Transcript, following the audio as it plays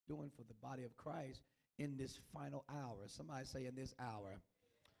doing for the body of Christ in this final hour. Somebody say in this hour.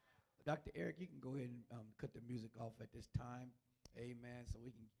 Dr. Eric, you can go ahead and cut the music off at this time. Amen. So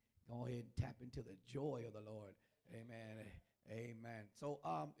we can go ahead and tap into the joy of the Lord. Amen. Amen. So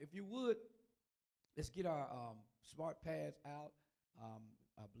if you would, let's get our smart pads out.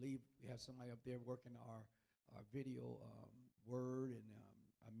 I believe we have somebody up there working our video word and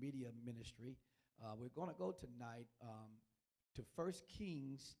our media ministry. We're going to go tonight to 1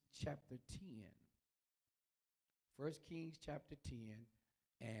 Kings chapter 10. 1 Kings chapter 10,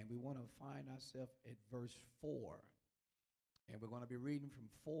 and we want to find ourselves at verse 4. And we're going to be reading from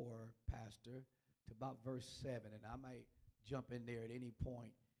 4, Pastor, to about verse 7. And I might jump in there at any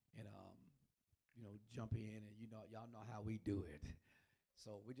point and, jump in. And, y'all know how we do it.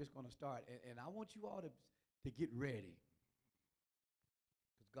 So we're just going to start. And I want you all to get ready.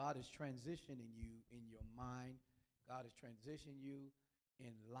 Because God is transitioning you in your mind. God is transitioning you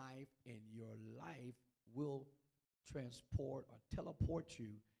in life. And your life will transport or teleport you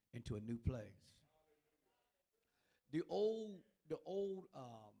into a new place. The old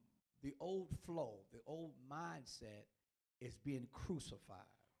flow, the old mindset is being crucified.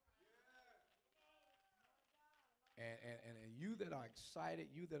 And you that are excited,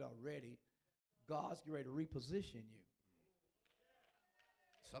 you that are ready, God's ready to reposition you.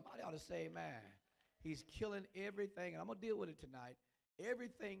 Somebody ought to say amen. He's killing everything, and I'm going to deal with it tonight,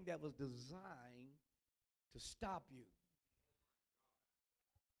 everything that was designed to stop you.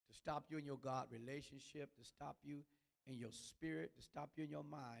 To stop you in your God relationship, to stop you in your spirit, to stop you in your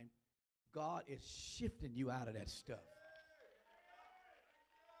mind. God is shifting you out of that stuff.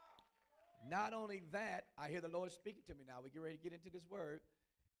 Not only that, I hear the Lord speaking to me now. We get ready to get into this word.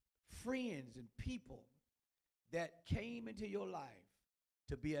 Friends and people that came into your life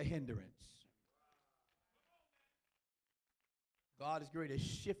to be a hindrance. God is going to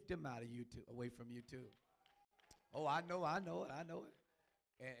shift them out of you too, away from you too. Oh, I know it.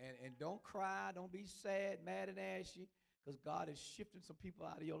 And don't cry, don't be sad, mad, and ashy, because God is shifting some people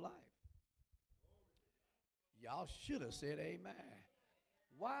out of your life. Y'all should have said amen.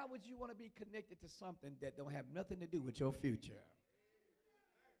 Why would you want to be connected to something that don't have nothing to do with your future?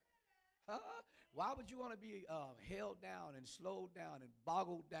 Why would you want to be held down and slowed down and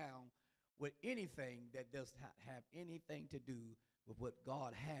boggled down with anything that does not have anything to do with what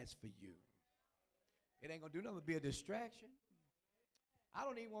God has for you? It ain't going to do nothing but be a distraction. I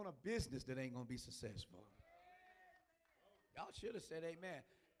don't even want a business that ain't going to be successful. Y'all should have said amen.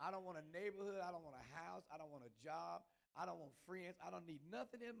 I don't want a neighborhood. I don't want a house. I don't want a job. I don't want friends. I don't need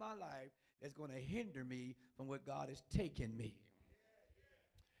nothing in my life that's going to hinder me from what God has taken me.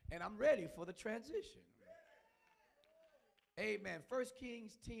 And I'm ready for the transition. Amen. 1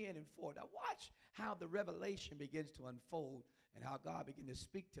 Kings 10 and 4. Now watch how the revelation begins to unfold and how God begins to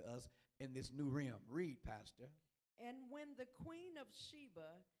speak to us in this new realm. Read, Pastor. And when the queen of Sheba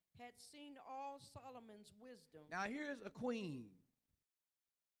had seen all Solomon's wisdom. Now here's a queen.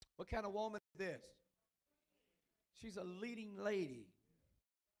 What kind of woman is this? She's a leading lady.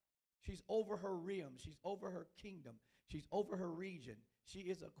 She's over her realm. She's over her kingdom. She's over her region. She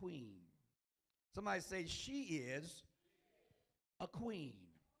is a queen. Somebody say she is a queen.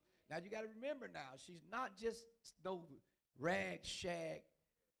 Now you got to remember now, she's not just no rag, shag,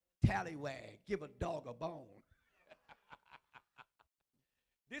 tallywag, give a dog a bone.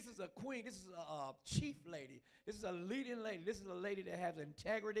 This is a queen. This is a chief lady. This is a leading lady. This is a lady that has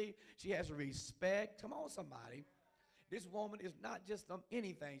integrity. She has respect. Come on, somebody. This woman is not just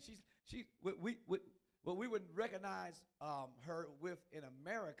anything. What we would recognize her with in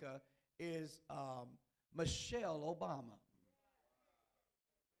America is Michelle Obama.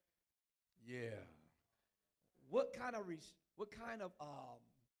 Yeah. What kind of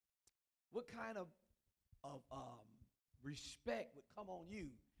respect would come on you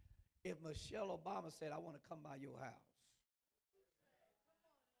if Michelle Obama said, I want to come by your house?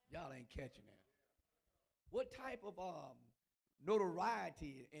 Y'all ain't catching that. What type of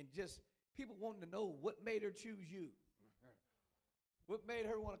notoriety and just people wanting to know what made her choose you? What made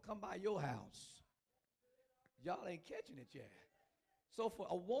her want to come by your house? Y'all ain't catching it yet. So for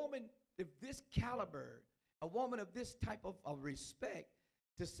a woman of this caliber, a woman of this type of respect,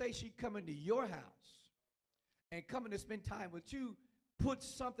 to say she coming to your house and coming to spend time with you, put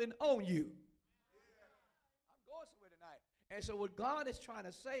something on you. I'm going somewhere tonight. And so what God is trying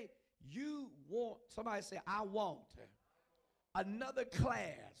to say, you want, somebody say, I want another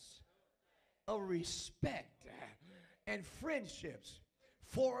class of respect and friendships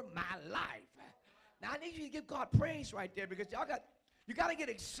for my life. Now I need you to give God praise right there, because you got to get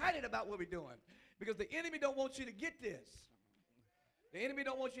excited about what we're doing, because the enemy don't want you to get this. The enemy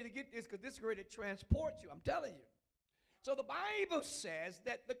don't want you to get this because this is ready to transport you. I'm telling you. So the Bible says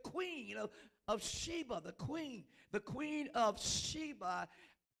that the queen of Sheba, the queen of Sheba,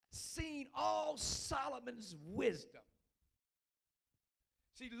 seen all Solomon's wisdom.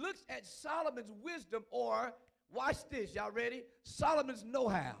 She looks at Solomon's wisdom, or watch this, y'all ready? Solomon's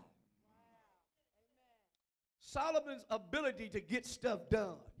know-how. Solomon's ability to get stuff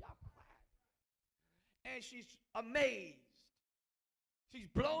done. Y'all quiet. And she's amazed. She's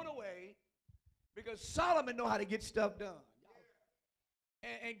blown away because Solomon know how to get stuff done.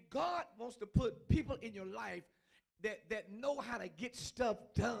 And God wants to put people in your life that know how to get stuff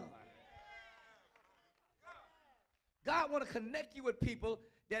done. God want to connect you with people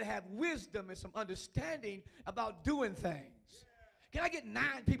that have wisdom and some understanding about doing things. Can I get 9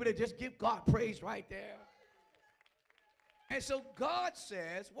 people that just give God praise right there? And so God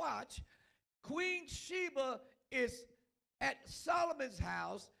says, watch, Queen Sheba is at Solomon's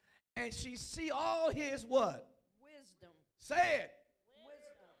house, and she see all his what? Wisdom. Say it.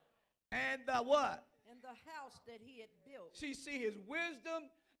 Wisdom. And the what? And the house that he had built. She see his wisdom,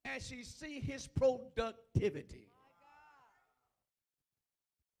 and she see his productivity.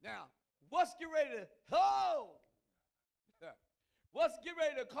 Now, what's getting ready to, what's getting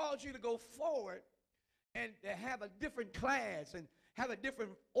ready to cause you to go forward and to have a different class and have a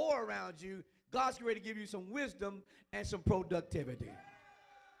different aura around you? God's getting ready to give you some wisdom and some productivity.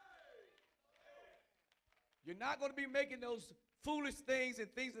 You're not going to be making those foolish things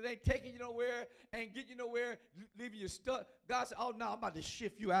and things that ain't taking you nowhere and get you nowhere, leaving you stuck. God said, oh, no, I'm about to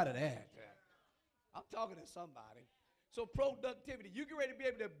shift you out of that. I'm talking to somebody. So productivity, you get ready to be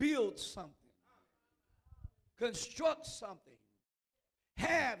able to build something, construct something,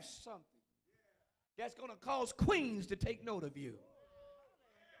 have something that's going to cause queens to take note of you.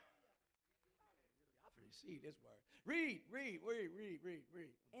 I receive this word. Read.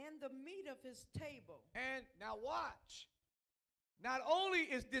 And the meat of his table. And now watch. Not only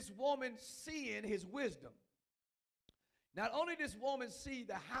is this woman seeing his wisdom, not only does this woman see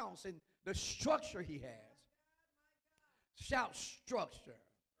the house and the structure he has, shout structure,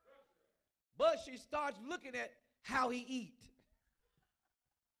 but she starts looking at how he eat,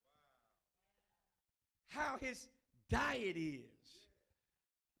 how his diet is,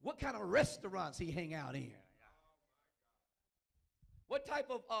 what kind of restaurants he hang out in, what type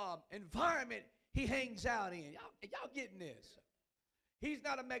of environment he hangs out in. Y'all getting this? He's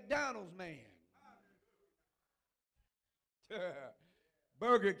not a McDonald's man.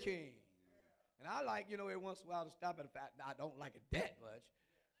 Burger King. And I like, every once in a while to stop at a fact. I don't like it that much.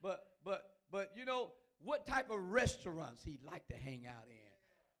 But what type of restaurants he like to hang out in.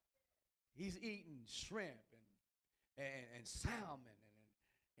 He's eating shrimp and salmon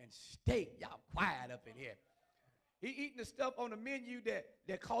and steak. Y'all quiet up in here. He eating the stuff on the menu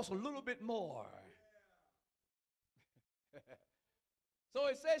that costs a little bit more. So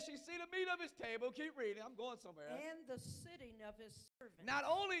it says she see the meat of his table. Keep reading. I'm going somewhere. And the sitting of his servants. Not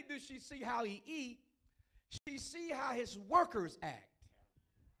only does she see how he eat, she see how his workers act.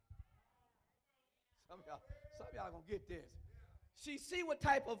 Some of y'all gonna get this. She see what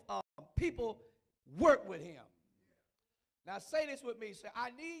type of people work with him. Now say this with me. Say,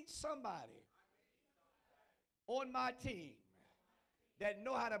 I need somebody on my team that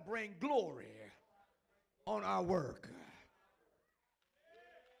know how to bring glory on our work.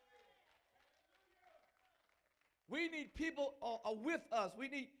 We need people with us. We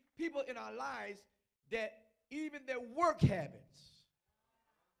need people in our lives that even their work habits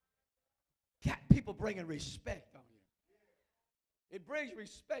got people bringing respect on you. It brings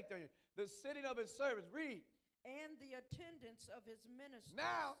respect on you. The sitting of his servants. Read. And the attendance of his ministers.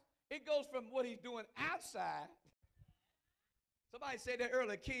 Now, it goes from what he's doing outside. Somebody said that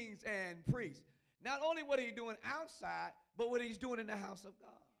earlier, kings and priests. Not only what he's doing outside, but what he's doing in the house of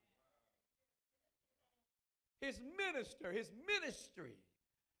God. His ministry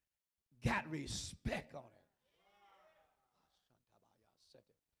got respect on it.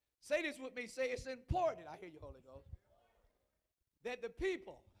 Say this with me. Say it's important. I hear you, Holy Ghost. That the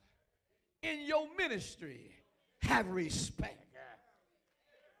people in your ministry have respect.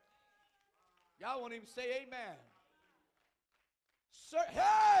 Y'all won't even say amen.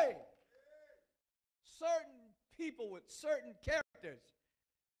 Certain people with certain characters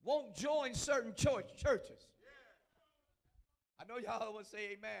won't join certain churches. I know y'all don't want to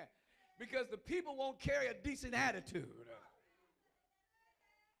say amen. Because the people won't carry a decent attitude.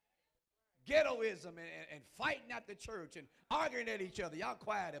 Ghettoism and fighting at the church and arguing at each other. Y'all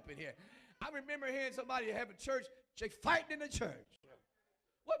quiet up in here. I remember hearing somebody have a church, they fighting in the church.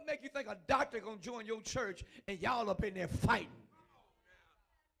 What make you think a doctor gonna join your church and y'all up in there fighting?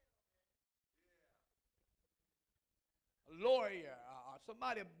 lawyer,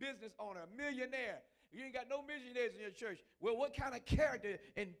 somebody, a business owner, a millionaire. You ain't got no millionaires in your church. Well, what kind of character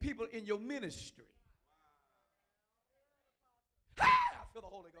and people in your ministry? I feel the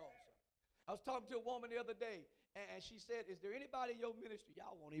Holy Ghost. I was talking to a woman the other day, and she said, is there anybody in your ministry?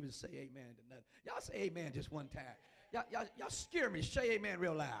 Y'all won't even say amen to nothing. Y'all say amen just one time. Y'all scare me. Say amen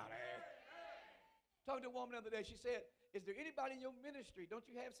real loud. Talking to a woman the other day, she said, is there anybody in your ministry? Don't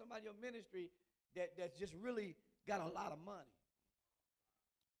you have somebody in your ministry that's just really got a lot of money?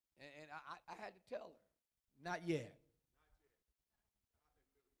 And I had to tell her, not yet.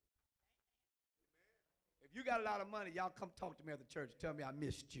 If you got a lot of money, y'all come talk to me at the church. Tell me I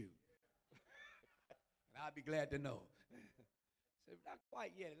missed you. And I'd be glad to know. So not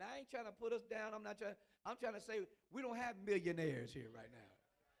quite yet. And I ain't trying to put us down. I'm trying to say we don't have millionaires here right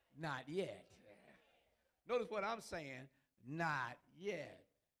now. Not yet. Notice what I'm saying. Not yet.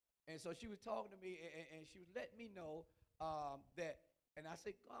 And so she was talking to me, and she was letting me know that, and I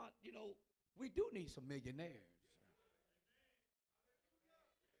said, God, you know, we do need some millionaires.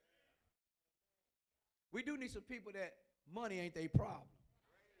 We do need some people that money ain't their problem.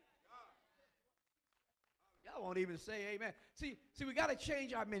 Y'all won't even say amen. See, we got to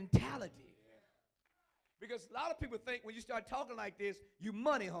change our mentality. Because a lot of people think when you start talking like this, you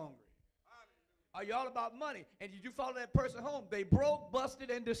money hungry. Are you all about money? And you follow that person home, they broke, busted,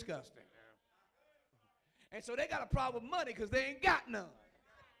 and disgusting. And so they got a problem with money because they ain't got none.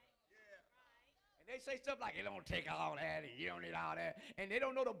 They say stuff like, you don't take all that, and you don't need all that. And they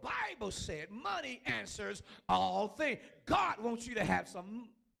don't know the Bible said money answers all things. God wants you to have some money.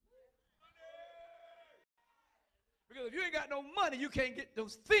 Because if you ain't got no money, you can't get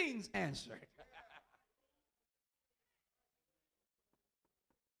those things answered.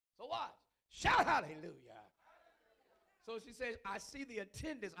 So watch. Shout hallelujah. So she says, I see the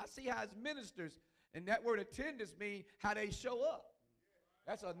attendance. I see how his ministers, and that word attendance means how they show up.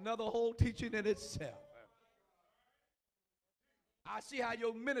 That's another whole teaching in itself. I see how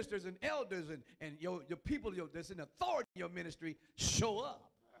your ministers and elders and your people that's in authority in your ministry show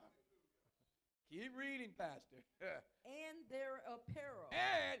up. Keep reading, Pastor. And their apparel.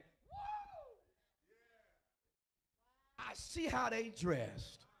 And woo, I see how they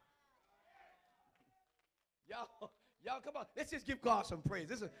dressed. Y'all, come on. Let's just give God some praise.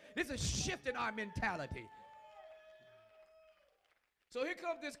 This is a shift in our mentality. So here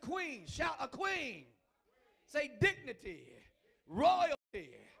comes this queen. Shout a queen. Say dignity,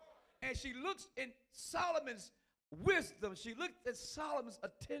 royalty. And she looks in Solomon's wisdom. She looked at Solomon's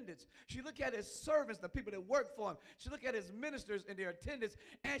attendants. She looked at his servants, the people that work for him. She looked at his ministers and their attendants.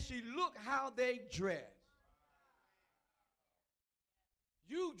 And she looked how they dress.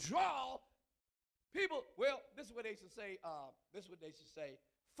 You draw people. Well, this is what they should say.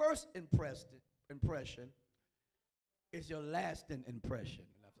 First impression is your lasting impression.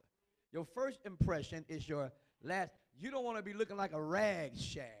 Your first impression is your last. You don't want to be looking like a rag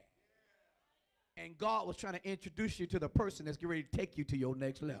shack. And God was trying to introduce you to the person that's getting ready to take you to your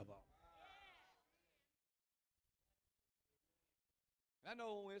next level. I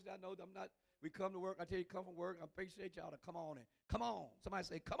know, Wednesday, I know I'm not, we come to work, I tell you come from work, I appreciate y'all to come on and come on. Somebody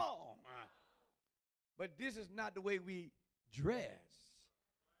say, come on. But this is not the way we dress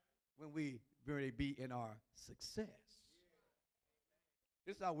when we really be in our success.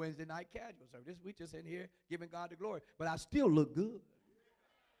 This is our Wednesday night casual service. We just in here giving God the glory. But I still look good.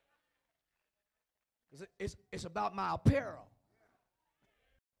 Because it's about my apparel.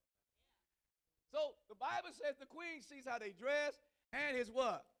 So the Bible says the queen sees how they dress and his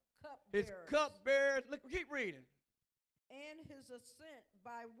what? Cupbearers. His cupbearers. Look, keep reading. And his ascent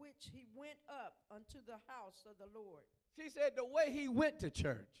by which he went up unto the house of the Lord. She said the way he went to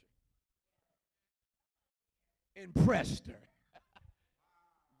church impressed her.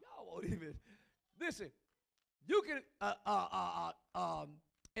 Y'all won't even listen. You can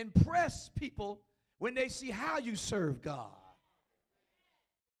impress people when they see how you serve God.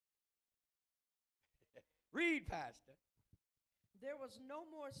 Read, Pastor. There was no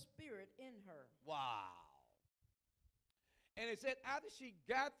more spirit in her. Wow. And it said after she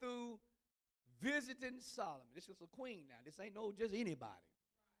got through visiting Solomon, this is a queen now. This ain't no just anybody.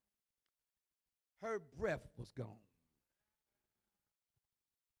 Her breath was gone.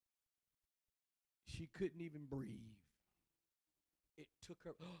 She couldn't even breathe. It took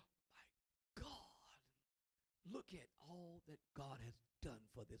her, oh my God, look at all that God has done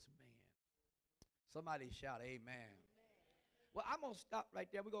for this man. Somebody shout amen. Well, I'm going to stop right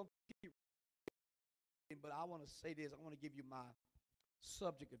there. We're going to keep reading, but I want to say this. I want to give you my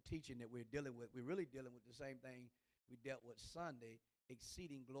subject of teaching that we're dealing with. We're really dealing with the same thing we dealt with Sunday,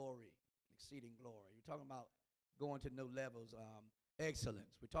 exceeding glory. Exceeding glory. We're talking about going to new levels.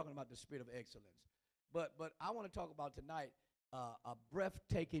 Excellence. We're talking about the spirit of excellence. But I want to talk about tonight a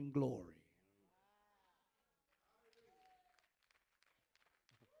breathtaking glory.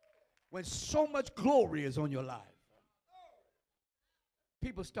 When so much glory is on your life,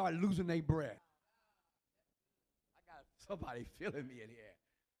 people start losing their breath. I got somebody feeling me in here.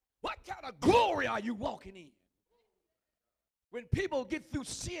 What kind of glory are you walking in? When people get through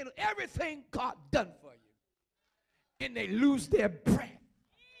seeing everything God done for you, and they lose their breath.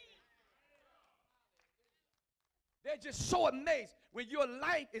 They're just so amazed when your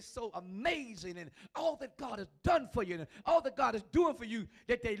life is so amazing and all that God has done for you and all that God is doing for you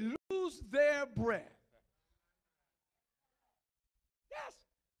that they lose their breath. That's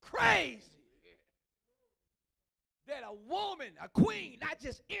crazy. That a woman, a queen, not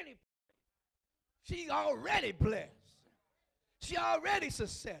just any, she's already blessed. She already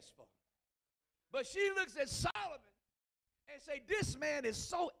successful. But she looks at Solomon and say, this man is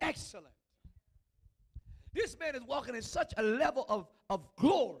so excellent. This man is walking in such a level of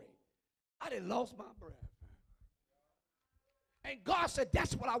glory. I done lost my breath. And God said,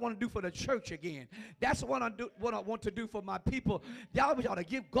 that's what I want to do for the church again. That's what I want to do for my people. Y'all ought to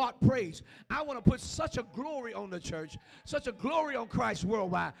give God praise. I want to put such a glory on the church, such a glory on Christ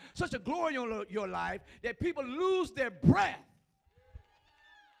worldwide, such a glory on your life that people lose their breath.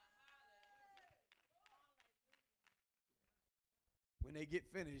 When they get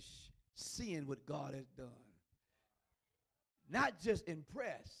finished seeing what God has done. Not just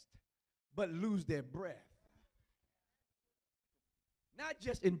impressed, but lose their breath. Not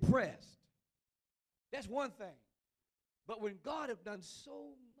just impressed. That's one thing. But when God has done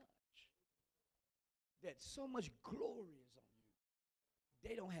so much, that so much glory is on you,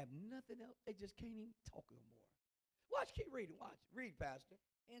 they don't have nothing else. They just can't even talk no more. Watch, keep reading. Watch. Read, Pastor.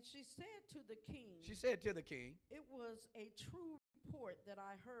 And she said to the king, She said to the king, it was a true report that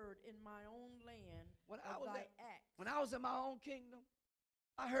I heard in my own land when of thy acts. When I was in my own kingdom,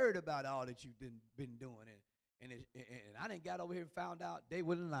 I heard about all that you've been doing. And I didn't got over here and found out they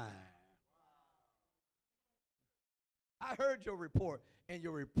wasn't lying. I heard your report, and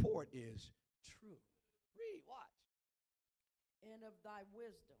your report is true. Read, watch. And of thy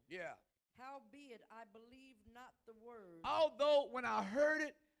wisdom. Yeah. Howbeit I believe not the word. Although when I heard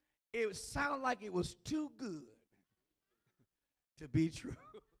it, it sounded like it was too good to be true.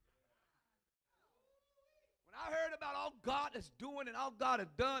 When I heard about all God is doing and all God has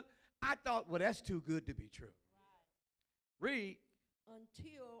done, I thought, well, that's too good to be true. Right. Read.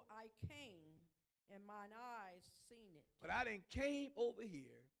 Until I came and mine eyes seen it. But I didn't came over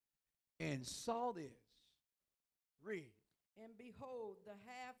here and saw this. Read. And behold, the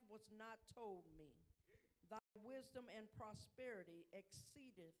half was not told me. Thy wisdom and prosperity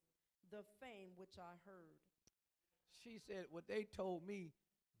exceedeth the fame which I heard. She said, what they told me,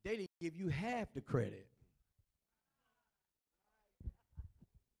 they didn't give you half the credit.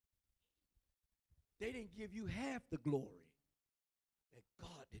 They didn't give you half the glory that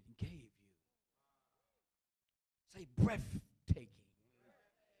God didn't give you. Say breathtaking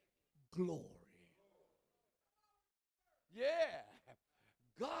glory. Yeah.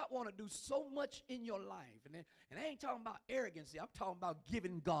 God want to do so much in your life. And I ain't talking about arrogancy. I'm talking about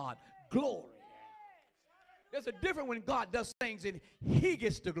giving God glory. There's a difference when God does things and he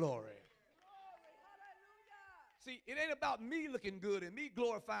gets the glory. See, it ain't about me looking good and me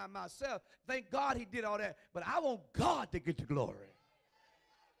glorifying myself. Thank God he did all that. But I want God to get the glory.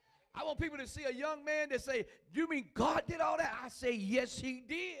 I want people to see a young man that say, you mean God did all that? I say, yes, he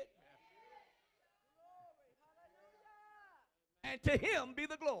did. And to him be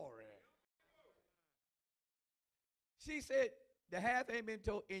the glory. She said, the half ain't been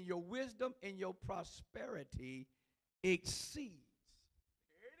told, in your wisdom and your prosperity exceeds.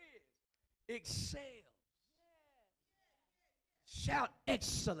 Here it is. Excels. Shout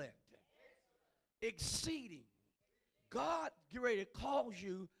excellent. Exceeding. God get ready to cause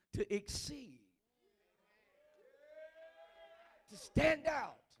you to exceed. To stand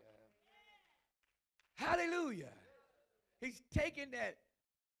out. Hallelujah. He's taking that.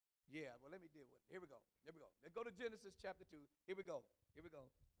 Yeah, well, let me deal with it. Here we go. Here we go. Let's go to Genesis chapter 2. Here we go. Here we go.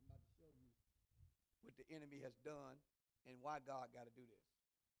 I'm about to show you what the enemy has done and why God got to do this.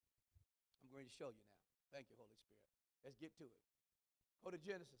 I'm going to show you now. Thank you, Holy Spirit. Let's get to it. Go to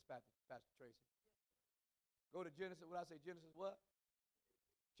Genesis, Pastor Tracy. Go to Genesis. What I say, Genesis what?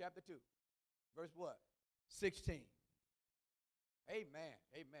 Chapter 2. Verse what? 16. Amen.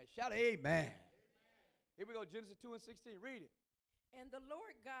 Amen. Shout amen. Here we go, Genesis 2 and 16. Read it. And the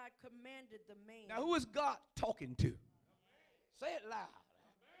Lord God commanded the man. Now, who is God talking to? Say it loud.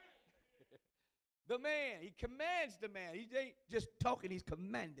 The man. He commands the man. He ain't just talking, he's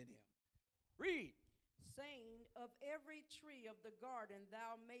commanding him. Read. Saying, of every tree of the garden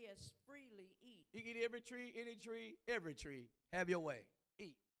thou mayest freely eat. You can eat every tree, any tree, every tree. Have your way.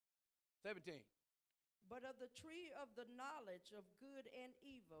 Eat. 17. But of the tree of the knowledge of good and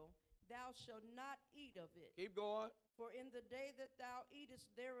evil thou shalt not eat of it. Keep going. For in the day that thou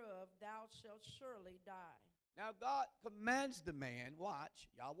eatest thereof thou shalt surely die. Now God commands the man, watch,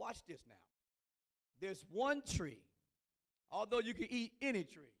 y'all watch this now. There's one tree, although you can eat any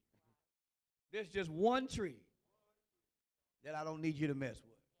tree. There's just one tree that I don't need you to mess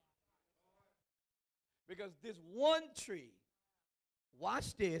with. Because this one tree,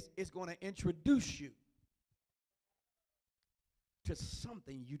 watch this, is going to introduce you to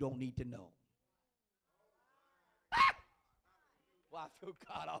something you don't need to know. Ah! Well, I feel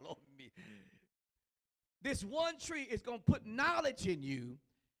God all over me. This one tree is going to put knowledge in you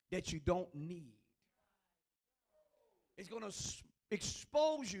that you don't need. It's going to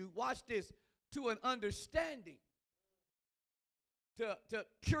expose you, watch this, to an understanding, to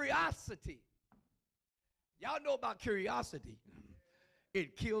curiosity. Y'all know about curiosity.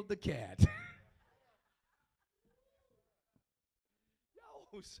 It killed the cat.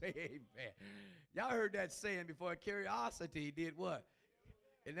 Y'all say amen. Y'all heard that saying before. Curiosity did what?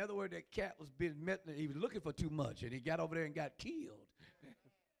 In other words, that cat was being met, he was looking for too much, and he got over there and got killed.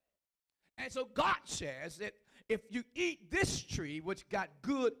 And so God says that if you eat this tree, which got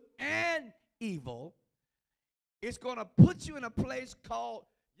good and evil, it's going to put you in a place called,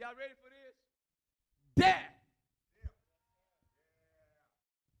 y'all ready for this? Death.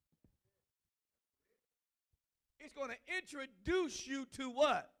 It's going to introduce you to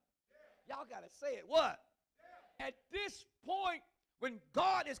what? Y'all got to say it. What? At this point, when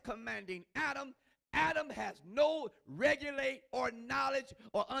God is commanding Adam, Adam has no regulate or knowledge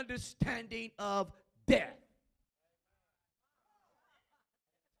or understanding of death.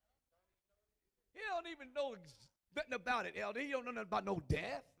 He don't even know nothing about it, elder. He don't know nothing about no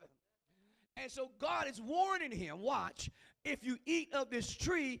death. And so God is warning him, watch, if you eat of this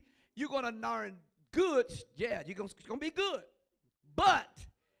tree, you're going to learn good. Yeah, it's going to be good. But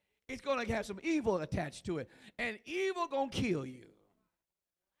it's going to have some evil attached to it. And evil going to kill you.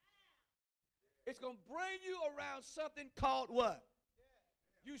 It's going to bring you around something called what?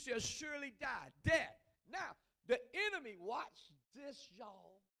 You shall surely die. Death. Now, the enemy, watch this,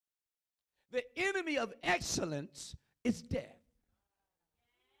 y'all. The enemy of excellence is death.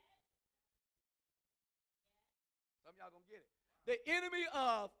 Some of y'all going to get it. The enemy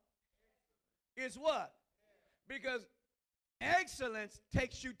of is what? Because excellence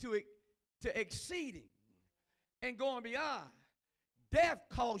takes you to exceeding and going beyond. Death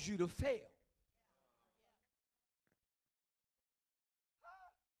calls you to fail.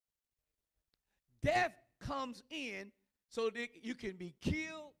 Death comes in so that you can be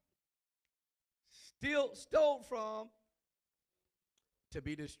killed, stole from, to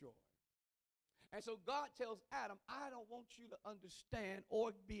be destroyed. And so God tells Adam, I don't want you to understand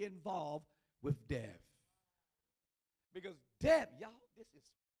or be involved with death. Because death, y'all, this is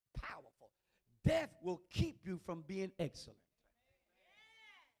powerful. Death will keep you from being excellent.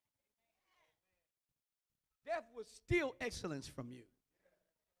 Death will steal excellence from you.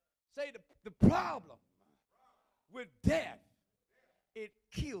 Say the problem with death, it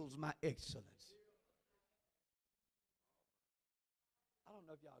kills my excellence. I don't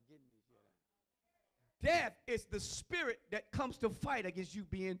know if y'all getting this yet. Death is the spirit that comes to fight against you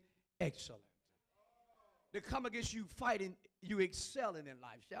being excellent. To come against you fighting, you excelling in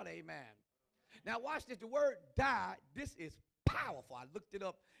life. Shout amen. Now watch this. The word die, this is powerful. I looked it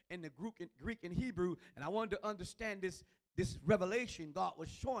up in the Greek and Hebrew, and I wanted to understand this revelation God was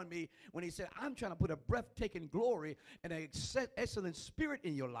showing me when he said, I'm trying to put a breathtaking glory and an excellent spirit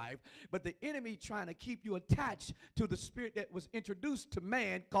in your life, but the enemy trying to keep you attached to the spirit that was introduced to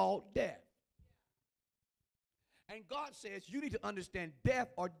man called death. And God says you need to understand death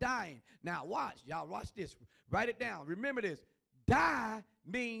or dying. Now watch, y'all watch this. Write it down. Remember this. Die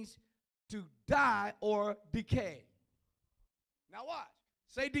means to die or decay. Now watch.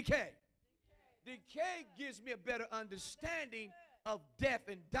 Say decay. Decay gives me a better understanding of death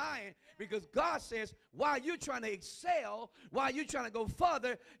and dying, because God says while you're trying to excel, while you're trying to go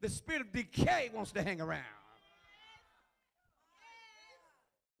further, the spirit of decay wants to hang around.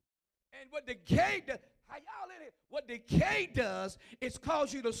 And what decay does, how y'all in it? What decay does is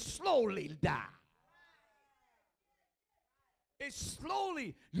cause you to slowly die. It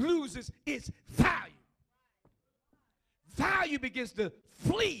slowly loses its value. Value begins to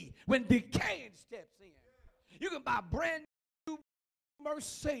flee when decaying steps in. You can buy brand new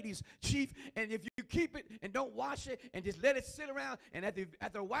Mercedes, Chief, and if you keep it and don't wash it and just let it sit around, and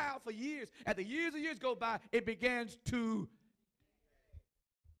after a while, for years, after years and years go by, it begins to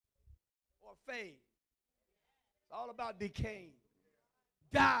or fade. It's all about decaying,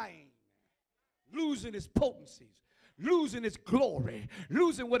 dying, losing its potencies, losing its glory,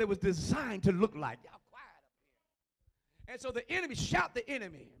 losing what it was designed to look like. Y'all quiet up here. And so the enemy, shout the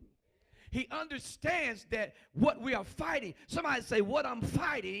enemy. He understands that what we are fighting, somebody say, what I'm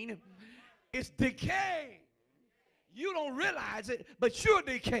fighting is decaying. You don't realize it, but you're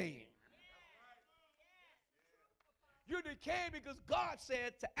decaying. You're decaying because God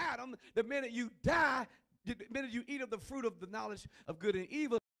said to Adam, the minute you die, the minute you eat of the fruit of the knowledge of good and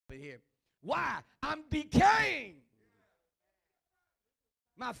evil here. Why? I'm decaying.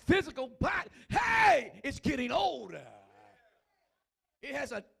 My physical body, hey, it's getting older. It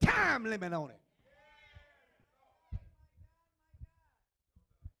has a time limit on it.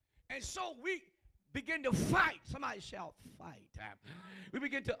 And so we begin to fight. Somebody shout, fight. We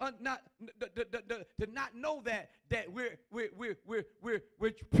begin to not know that we're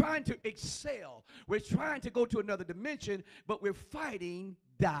trying to excel. We're trying to go to another dimension, but we're fighting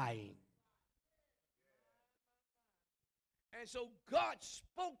dying. And so God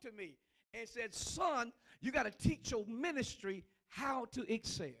spoke to me and said, son, you got to teach your ministry how to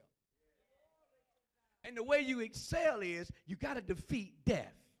excel. And the way you excel is you got to defeat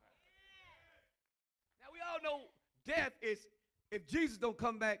death. Now we all know death is, if Jesus don't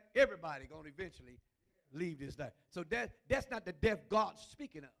come back, everybody going to eventually leave this life. So that's not the death God's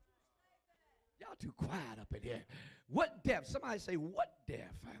speaking of. Y'all too quiet up in here. What death? Somebody say, what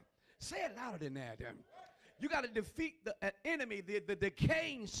death? Say it louder than that. You got to defeat the enemy, the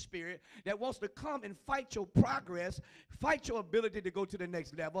decaying spirit that wants to come and fight your progress, fight your ability to go to the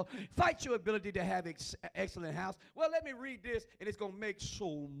next level, fight your ability to have excellent house. Well, let me read this, and it's going to make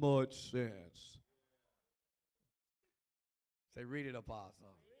so much sense. Say, read it,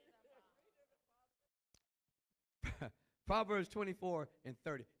 Apostle. Proverbs 24 and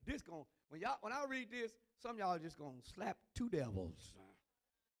 30. This going when I read this, some of y'all are just going to slap two devils.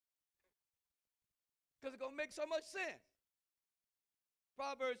 Because it's going to make so much sense.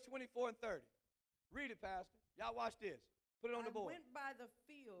 Proverbs 24 and 30. Read it, Pastor. Y'all watch this. Put it on the board. I went by the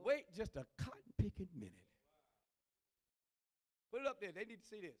field. Wait just a cotton-picking minute. Put it up there. They need to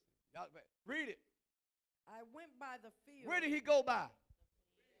see this. Y'all, read it. I went by the field. Where did he go by?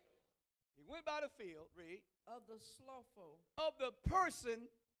 He went by the field. Read. Of the slothful. Of the person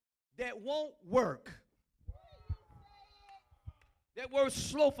that won't work. That word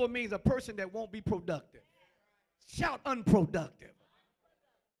slothful means a person that won't be productive. Shout unproductive.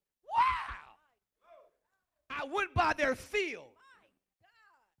 Wow! I went by their field.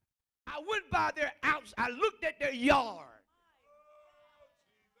 I went by their house. I looked at their yard.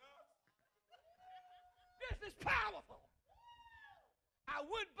 This is powerful. I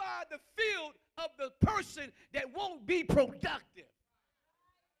went by the field of the person that won't be productive.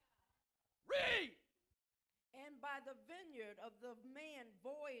 Read. And by the vineyard of the man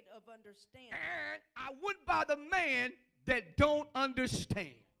void of understanding. And I went by the man that don't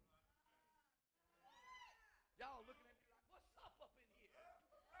understand. Y'all looking at me like, what's up in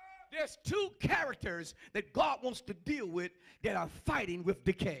here? There's two characters that God wants to deal with that are fighting with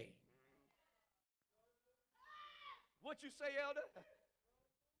decay. What you say, elder?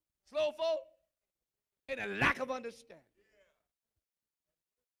 Slowful and a lack of understanding.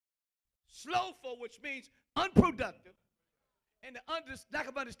 Slowful, which means unproductive, and the lack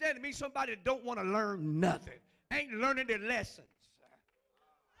of understanding means somebody that don't want to learn nothing, ain't learning their lessons.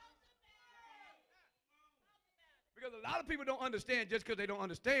 Because a lot of people don't understand just because they don't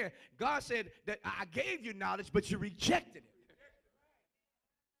understand. God said that I gave you knowledge, but you rejected it.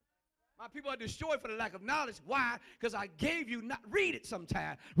 My people are destroyed for the lack of knowledge. Why? Because I gave you, not read it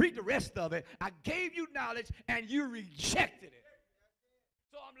sometime. Read the rest of it. I gave you knowledge and you rejected it.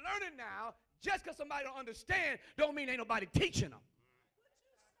 So I'm learning now, just because somebody don't understand, don't mean ain't nobody teaching them.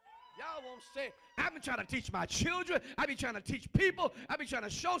 Y'all won't say, I've been trying to teach my children. I've been trying to teach people. I've been trying to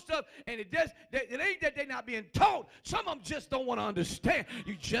show stuff, and it ain't that they're not being taught. Some of them just don't want to understand.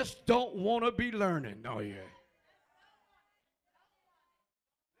 You just don't want to be learning. No, yeah.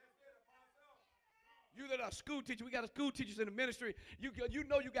 You that are school teachers, we got school teachers in the ministry. You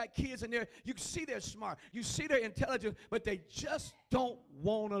know you got kids in there. You see they're smart. You see they're intelligent, but they just don't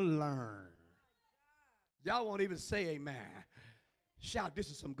want to learn. Y'all won't even say amen. Shout, this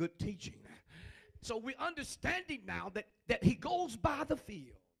is some good teaching. So we're understanding now that he goes by the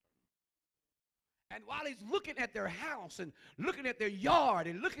field. And while he's looking at their house and looking at their yard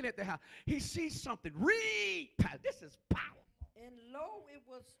and looking at their house, he sees something. Read. This is powerful. And lo, it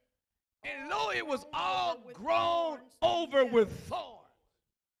was And lo, it was grown all over with grown thorns and over with nettles, thorns.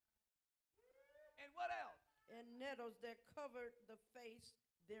 And what else? and nettles that covered the face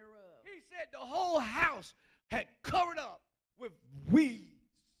thereof. He said the whole house had covered up with weeds.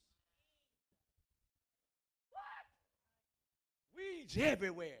 What? Weeds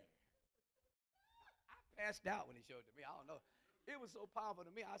everywhere. I passed out when he showed it to me. I don't know. It was so powerful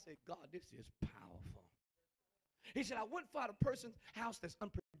to me. I said, God, this is powerful. He said, I went by a person's house that's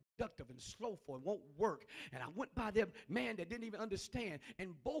unproductive and slowful and won't work. And I went by their man that didn't even understand.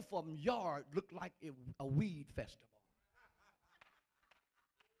 And both of them yard looked like a weed festival.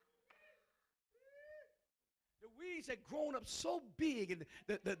 The weeds had grown up so big, and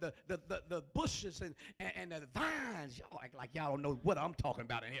the bushes and the vines, y'all act like y'all don't know what I'm talking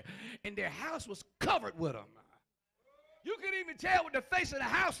about in here. And their house was covered with them. You could even tell what the face of the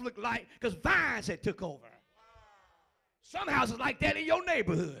house looked like because vines had took over. Some houses like that in your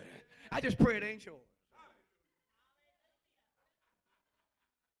neighborhood. I just pray it ain't yours.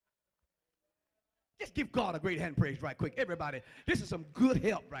 Just give God a great hand praise right quick. Everybody, this is some good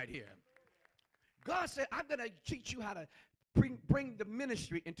help right here. God said, I'm going to teach you how to bring the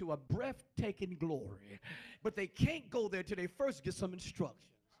ministry into a breathtaking glory. But they can't go there till they first get some instructions.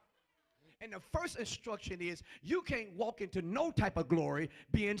 And the first instruction is you can't walk into no type of glory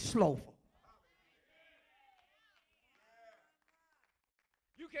being slowful.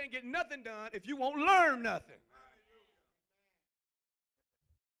 You can't get nothing done if you won't learn nothing.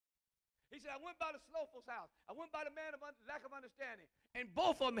 He said, I went by the slowful's house. I went by the man of lack of understanding. And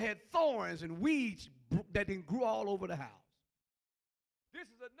both of them had thorns and weeds that then grew all over the house. This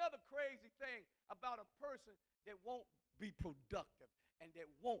is another crazy thing about a person that won't be productive and that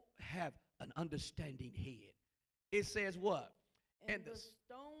won't have an understanding head. It says what? And the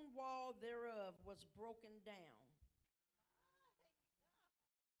stone wall thereof was broken down.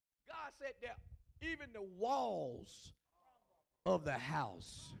 God said that even the walls of the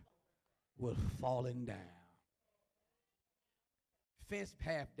house was falling down. Fence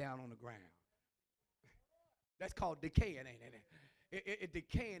half down on the ground. That's called decaying, ain't it? It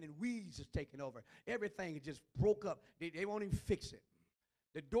decaying and weeds is taking over. Everything is just broke up. They won't even fix it.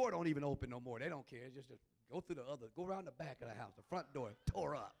 The door don't even open no more. They don't care. It's just go through go around the back of the house. The front door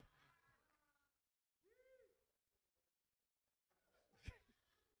tore up.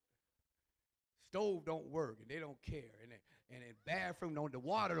 Stove don't work, and they don't care. And the bathroom, the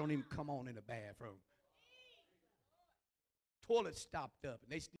water don't even come on in the bathroom. Toilet stopped up,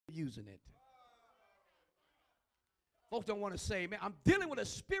 and they still using it. Folks don't want to say, man, I'm dealing with a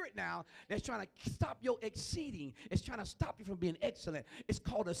spirit now that's trying to stop your exceeding. It's trying to stop you from being excellent. It's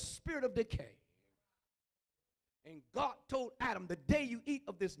called a spirit of decay. And God told Adam, the day you eat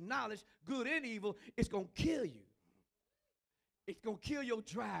of this knowledge, good and evil, it's going to kill you. It's going to kill your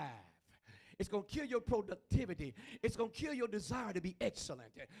drive. It's going to kill your productivity. It's going to kill your desire to be excellent.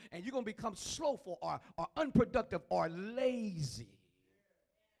 And you're going to become slowful or unproductive or lazy.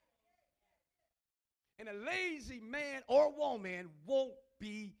 And a lazy man or woman won't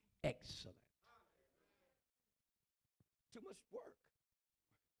be excellent. Too much work.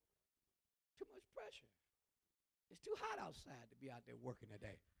 Too much pressure. It's too hot outside to be out there working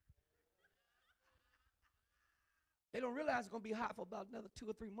today. They don't realize it's going to be hot for about another 2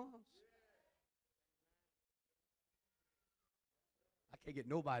 or 3 months. I can't get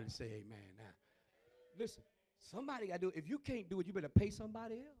nobody to say amen now. Listen, somebody got to do it. If you can't do it, you better pay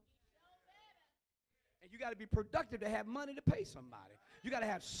somebody else. And you got to be productive to have money to pay somebody. You got to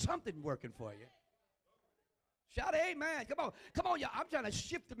have something working for you. Shout amen. Come on, y'all. I'm trying to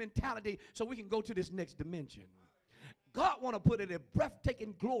shift the mentality so we can go to this next dimension. God want to put a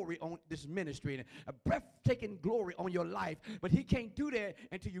breathtaking glory on this ministry and a breathtaking glory on your life. But he can't do that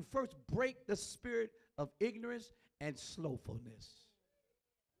until you first break the spirit of ignorance and slowfulness.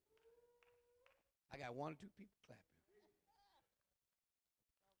 I got 1 or 2 people clapping.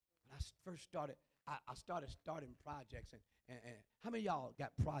 When I first started, I started projects. And how many of y'all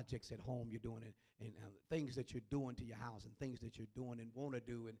got projects at home you're doing and things that you're doing to your house and things that you're doing and want to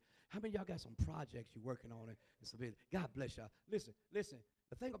do? And how many of y'all got some projects you're working on? And some, God bless y'all. Listen.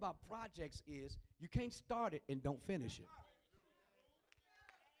 The thing about projects is you can't start it and don't finish it.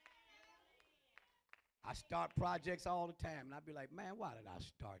 I start projects all the time, and I'd be like, man, why did I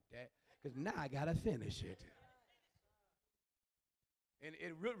start that? Because now I got to finish it. And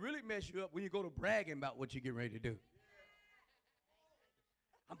it really messes you up when you go to bragging about what you're getting ready to do.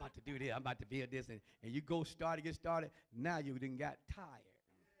 I'm about to do this. I'm about to build this. And you get started. Now you done got tired.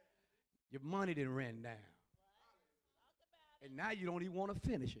 Your money done ran down. And now you don't even want to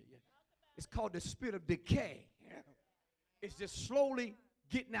finish it yet. It's called the spirit of decay. It's just slowly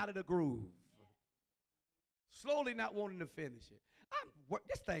getting out of the groove. Slowly not wanting to finish it.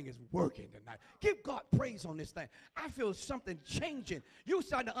 This thing is working tonight. Give God praise on this thing. I feel something changing. You're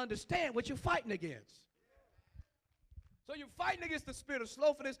starting to understand what you're fighting against. So you're fighting against the spirit of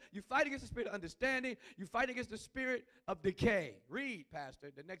slothfulness. You're fighting against the spirit of understanding. You're fighting against the spirit of decay. Read,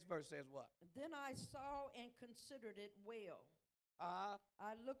 Pastor. The next verse says what? Then I saw and considered it well.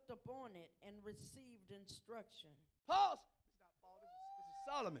 I looked upon it and received instruction. Pause. This is not Paul. This is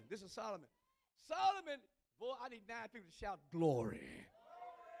Solomon. This is Solomon. Solomon, boy, I need 9 people to shout glory.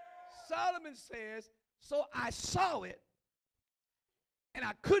 Solomon says, so I saw it, and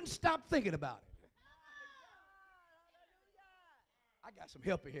I couldn't stop thinking about it. I got some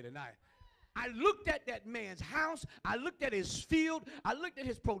help in here tonight. I looked at that man's house. I looked at his field. I looked at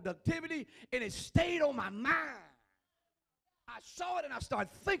his productivity, and it stayed on my mind. I saw it, and I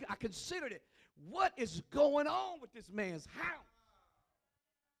started thinking. I considered it. What is going on with this man's house?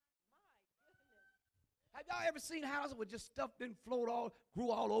 Have y'all ever seen houses where just stuff didn't grew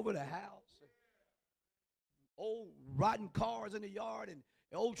all over the house? Old rotten cars in the yard and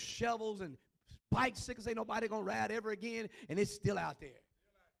old shovels and bicycles ain't nobody gonna ride ever again, and it's still out there.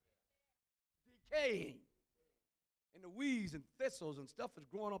 Decaying. And the weeds and thistles and stuff is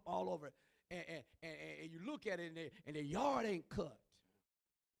growing up all over it. And you look at it and the yard ain't cut.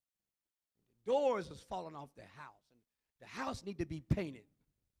 The doors is falling off the house. And the house need to be painted.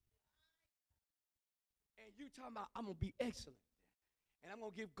 And you talking about, I'm going to be excellent. And I'm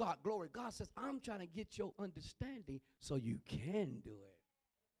going to give God glory. God says, I'm trying to get your understanding so you can do it.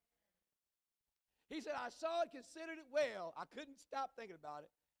 He said, I saw it, considered it well. I couldn't stop thinking about it.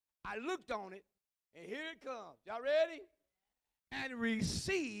 I looked on it, and here it comes. Y'all ready? And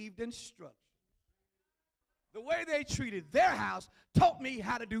received instruction. The way they treated their house taught me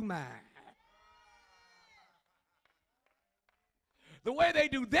how to do mine. The way they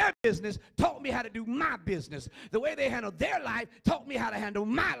do their business taught me how to do my business. The way they handle their life taught me how to handle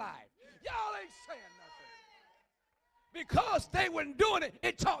my life. Y'all ain't saying nothing. Because they weren't doing it,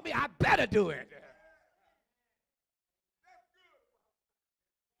 it taught me I better do it.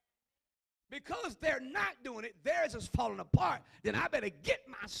 Because they're not doing it, theirs is falling apart, then I better get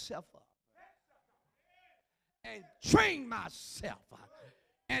myself up and train myself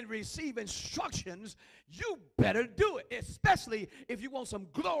and receive instructions. You better do it, especially if you want some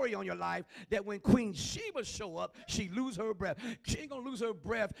glory on your life, that when Queen Sheba show up, she lose her breath. She ain't going to lose her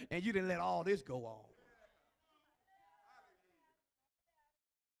breath, and you didn't let all this go on.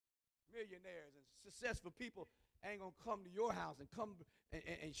 Millionaires and successful people ain't going to come to your house and come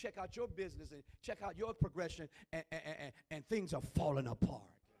and check out your business and check out your progression, and things are falling apart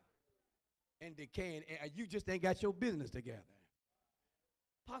and decaying, and you just ain't got your business together.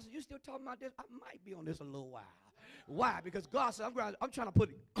 Pastor, you still talking about this? I might be on this a little while. Why? Because God said, I'm trying to put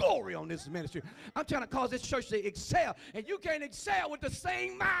glory on this ministry. I'm trying to cause this church to excel, and you can't excel with the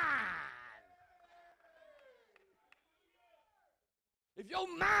same mind. If your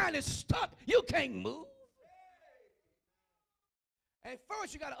mind is stuck, you can't move. And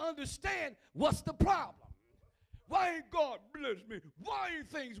first, you got to understand what's the problem. Why ain't God bless me? Why ain't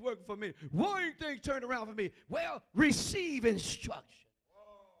things working for me? Why ain't things turned around for me? Well, receive instruction.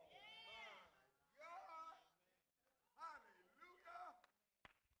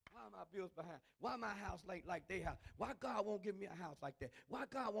 Why are my bills behind? Why my house like they house? Why God won't give me a house like that? Why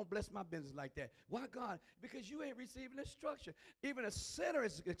God won't bless my business like that? Why God? Because you ain't receiving instruction. Even a sinner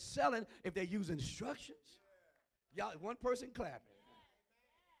is excelling if they use instructions. Y'all, one person clapping.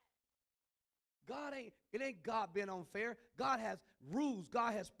 It ain't God being unfair. God has rules.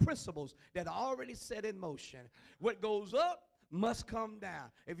 God has principles that are already set in motion. What goes up must come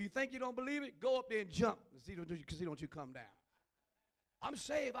down. If you think you don't believe it, go up there and jump. See, don't you come down. I'm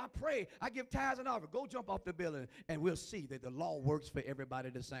saved. I pray. I give tithes and offering. Go jump off the building, and we'll see that the law works for everybody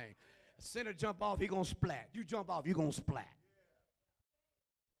the same. A sinner jump off, he going to splat. You jump off, you going to splat.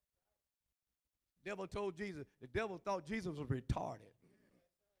 The devil told Jesus, the devil thought Jesus was retarded.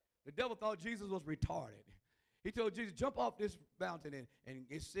 The devil thought Jesus was retarded. He told Jesus, jump off this mountain, and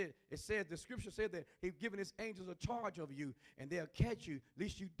it said, the scripture said that he's given his angels a charge over you, and they'll catch you,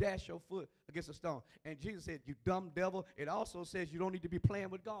 lest you dash your foot against a stone. And Jesus said, you dumb devil. It also says you don't need to be playing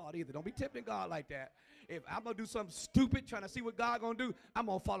with God either. Don't be tempting God like that. If I'm going to do something stupid, trying to see what God going to do, I'm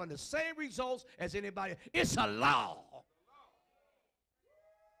going to follow the same results as anybody. It's a law.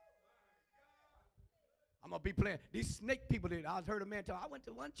 I'm going to be playing. These snake people did. I heard a man tell, I went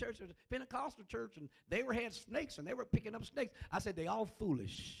to one church, it was a Pentecostal church, and they had snakes, and they were picking up snakes. I said, they all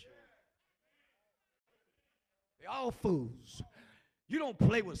foolish. They all fools. You don't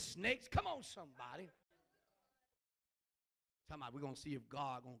play with snakes. Come on, somebody. Talking about we're going to see if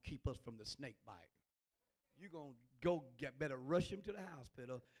God going to keep us from the snake bite. You're going to go better rush him to the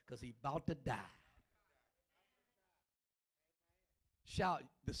hospital because he's about to die. Shout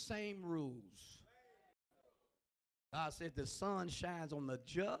the same rules. God said the sun shines on the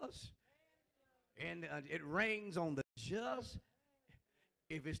just and it rains on the just.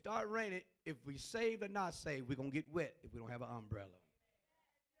 If it start raining, if we saved or not saved, we're going to get wet if we don't have an umbrella.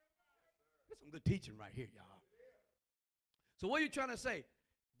 That's some good teaching right here, y'all. So what are you trying to say?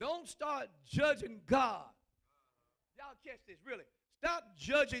 Don't start judging God. Y'all catch this, really. Stop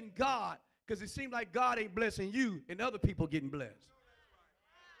judging God because it seems like God ain't blessing you and other people getting blessed.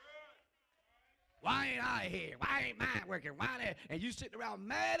 Why ain't I here? Why ain't mine working? Why ain't? And you sitting around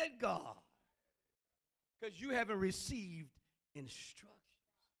mad at God because you haven't received instructions.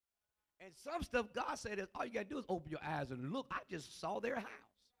 And some stuff God said is all you got to do is open your eyes and look. I just saw their house.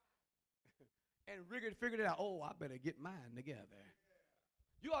 And figured it out. Oh, I better get mine together.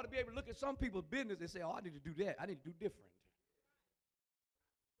 You ought to be able to look at some people's business and say, oh, I need to do that. I need to do different.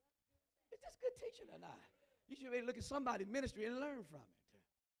 Is this good teaching or not? You should be able to look at somebody's ministry and learn from it.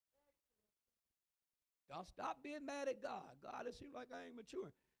 Don't stop being mad at God. God, it seems like I ain't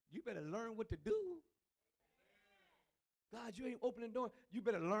maturing. You better learn what to do. God, you ain't opening the door. You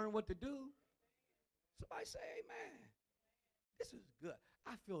better learn what to do. Somebody say amen. This is good.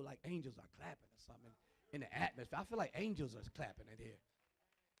 I feel like angels are clapping or something in the atmosphere. I feel like angels are clapping in here.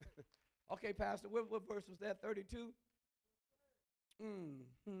 Okay, Pastor, what verse was that? 32?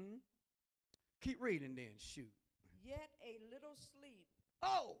 Mm-hmm. Keep reading then, shoot. Yet a little sleep.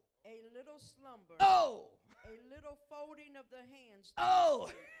 Oh. A little slumber. Oh. A little folding of the hands. Oh.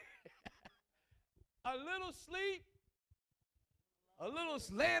 A little sleep. A little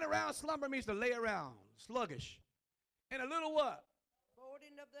laying around. Slumber means to lay around, sluggish. And a little what?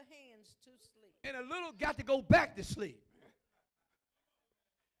 Folding of the hands to sleep. And a little got to go back to sleep.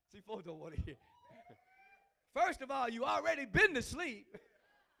 See, folks don't want to hear. First of all, you already been to sleep.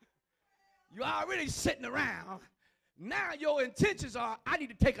 You already sitting around. Now your intentions are, I need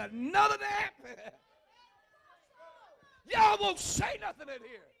to take another nap. Y'all won't say nothing in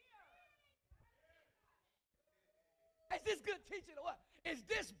here. Is this good teaching or what? Is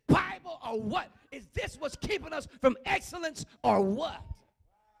this Bible or what? Is this what's keeping us from excellence or what?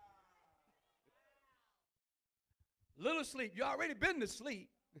 Little sleep. You already been to sleep.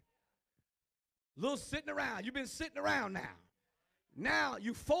 Little sitting around. You've been sitting around now. Now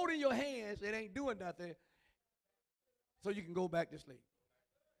you folding your hands. It ain't doing nothing. So you can go back to sleep.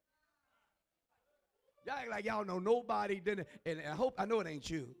 Y'all act like y'all know nobody didn't. And I know it ain't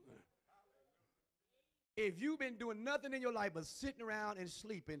you. If you've been doing nothing in your life but sitting around and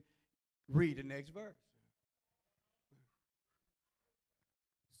sleeping, read the next verse.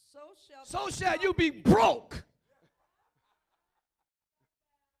 So shall you be broke.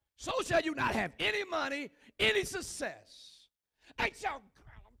 So shall you not have any money, any success. Ain't y'all,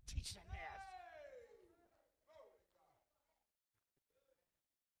 girl, I'm teaching this.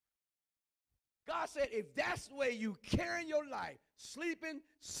 God said if that's the way you carry your life, sleeping,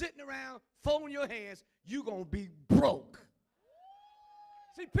 sitting around, folding your hands, you're going to be broke.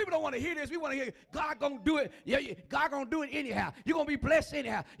 See, people don't want to hear this. We want to hear God going to do it. Yeah, God going to do it anyhow. You're going to be blessed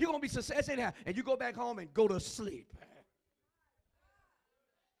anyhow. You're going to be success anyhow. And you go back home and go to sleep.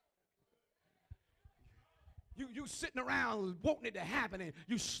 You sitting around wanting it to happen, and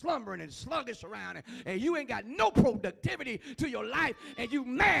you slumbering and sluggish around, and you ain't got no productivity to your life, and you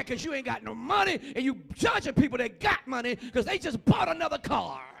mad because you ain't got no money, and you judging people that got money because they just bought another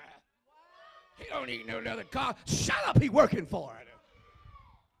car. He don't need no another car. Shut up, he working for it.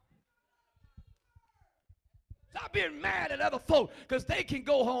 Stop being mad at other folk because they can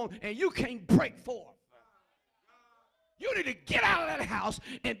go home and you can't break forth. You need to get out of that house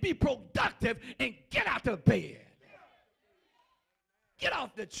and be productive and get out the bed. Get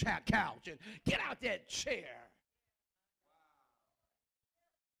off the couch and get out that chair.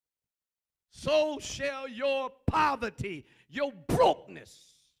 So shall your poverty, your brokenness,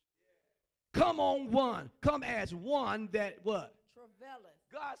 come as one that what? Travaileth.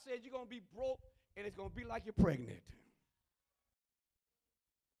 God said you're going to be broke and it's going to be like you're pregnant.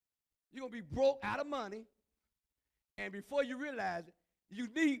 You're going to be broke out of money. And before you realize it, you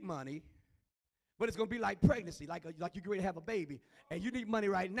need money, but it's going to be like pregnancy, like you're ready to have a baby, and you need money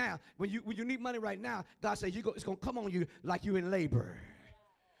right now. When you need money right now, God says it's going to come on you like you're in labor.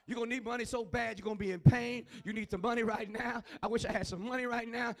 You're going to need money so bad you're going to be in pain. You need some money right now. I wish I had some money right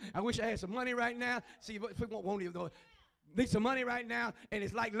now. I wish I had some money right now. See, people won't even go. Need some money right now, and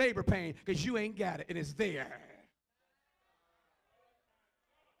it's like labor pain because you ain't got it, and it's there.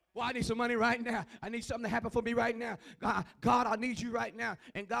 Well, I need some money right now. I need something to happen for me right now. God, I need you right now.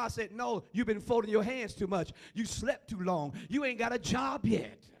 And God said, no, you've been folding your hands too much. You slept too long. You ain't got a job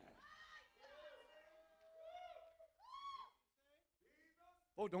yet.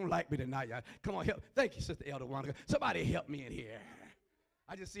 Oh, don't like me tonight, y'all. Come on, help. Thank you, Sister Elder Monica. Somebody help me in here.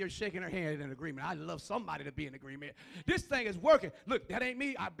 I just see her shaking her hand in agreement. I love somebody to be in agreement. This thing is working. Look, that ain't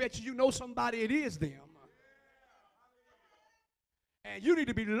me. I bet you know somebody it is them. And you need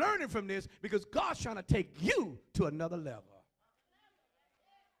to be learning from this because God's trying to take you to another level.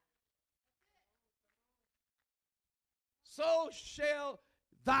 So shall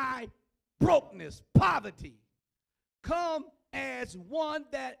thy brokenness, poverty, come as one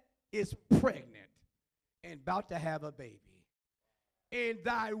that is pregnant and about to have a baby. And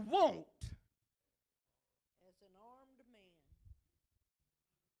thy want as an armed man.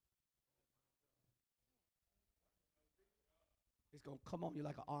 it's going to come on you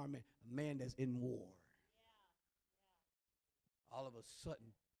like an army, a man that's in war. All of a sudden,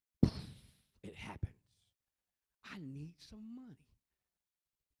 it happens. I need some money.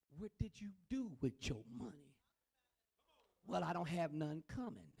 What did you do with your money? Well, I don't have none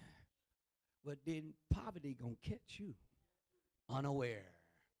coming. But then poverty going to catch you unaware.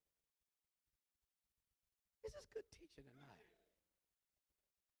 This is good teaching tonight.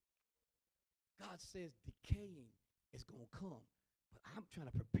 God says decaying is going to come. But I'm trying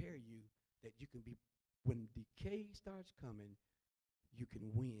to prepare you that you can be, when decay starts coming, you can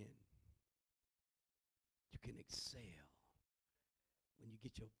win. You can excel. When you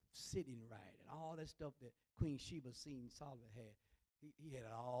get your sitting right and all that stuff that Queen Sheba seen Solomon had, he had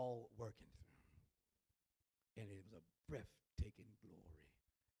it all working. And it was a breathtaking glory.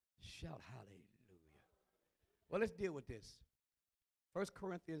 Shout hallelujah. Well, let's deal with this. 1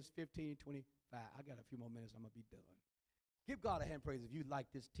 Corinthians 15:25. I got a few more minutes. I'm going to be done. Give God a hand praise if you like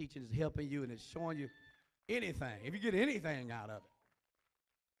this teaching is helping you and it's showing you anything. If you get anything out of it.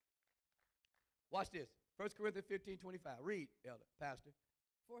 Watch this. 1 Corinthians 15:25. Read, Elder, Pastor.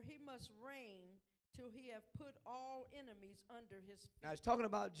 For he must reign till he have put all enemies under his feet. Now, it's talking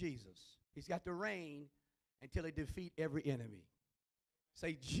about Jesus. He's got to reign until he defeat every enemy.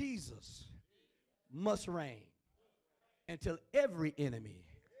 Say, Jesus must reign until every enemy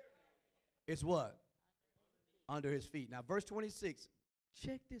is what? Under his feet. Now, verse 26.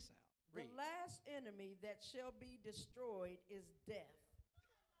 Check this out. Read. The last enemy that shall be destroyed is death.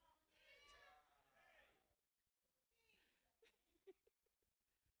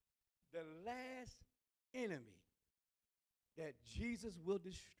 The last enemy that Jesus will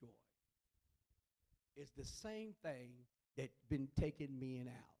destroy is the same thing that's been taking men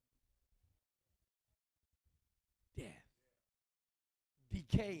out. Death.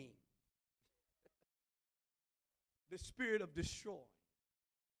 Decaying. The spirit of destroying.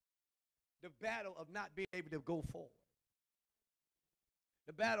 The battle of not being able to go forward.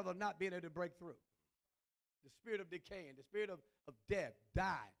 The battle of not being able to break through. The spirit of decaying. The spirit of death.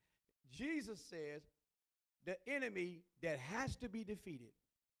 Die. Jesus says the enemy that has to be defeated,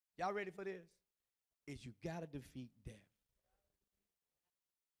 y'all ready for this? Is you got to defeat death.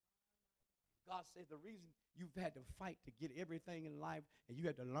 God says the reason you've had to fight to get everything in life, and you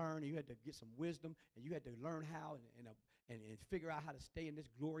had to learn, and you had to get some wisdom, and you had to learn how and figure out how to stay in this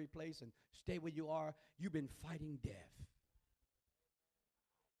glory place and stay where you are, you've been fighting death.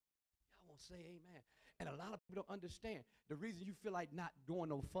 Y'all won't say amen. And a lot of people don't understand. The reason you feel like not going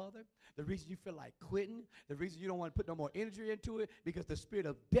no further, the reason you feel like quitting, the reason you don't want to put no more energy into it, because the spirit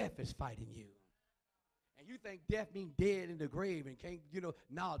of death is fighting you. And you think death means dead in the grave and can't,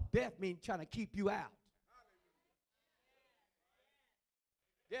 now death means trying to keep you out.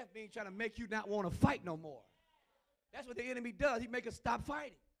 Death means trying to make you not want to fight no more. That's what the enemy does. He make us stop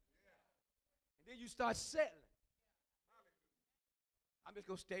fighting. And then you start settling. I'm just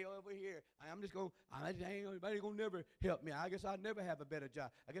going to stay over here. Anybody going to never help me. I guess I'll never have a better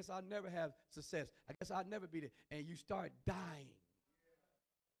job. I guess I'll never have success. I guess I'll never be there. And you start dying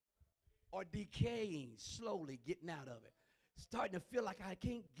or decaying slowly, getting out of it. Starting to feel like I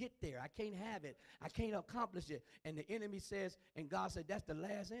can't get there. I can't have it. I can't accomplish it. And the enemy says, and God said, that's the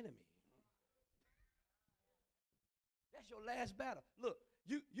last enemy. That's your last battle. Look,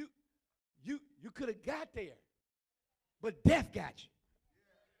 you could have got there, but death got you.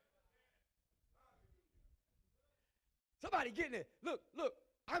 Somebody getting it. Look,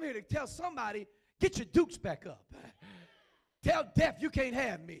 I'm here to tell somebody, get your dukes back up. Tell death you can't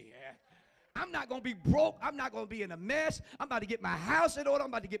have me. I'm not going to be broke. I'm not going to be in a mess. I'm about to get my house in order.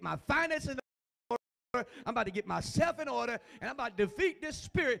 I'm about to get my finances in order. I'm about to get myself in order. And I'm about to defeat this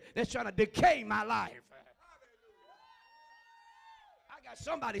spirit that's trying to decay my life. I Got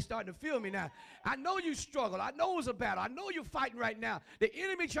somebody starting to feel me now. I know you struggle. I know it's a battle. I know you're fighting right now. The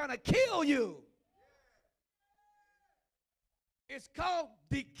enemy trying to kill you. It's called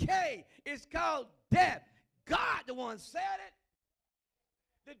decay. It's called death. God the one said it.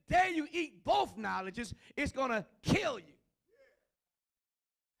 The day you eat both knowledges, it's going to kill you.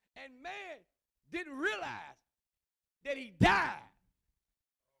 And man didn't realize that he died.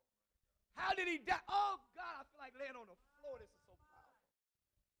 How did he die? Oh, God, I feel like laying on the floor. This is so powerful.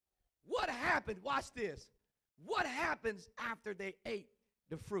 What happened? Watch this. What happens after they ate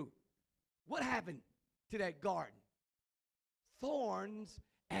the fruit? What happened to that garden? Thorns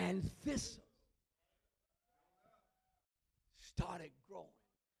and thistles started growing.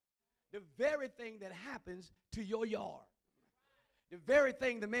 The very thing that happens to your yard. The very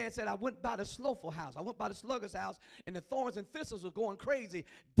thing the man said, I went by the slothful house. I went by the sluggard's house, and the thorns and thistles were going crazy.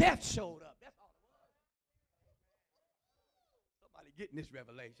 Death showed up. That's all it was. Somebody getting this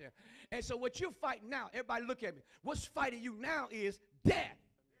revelation. And so what you're fighting now, everybody look at me. What's fighting you now is death.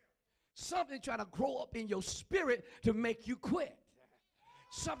 Something trying to grow up in your spirit to make you quit.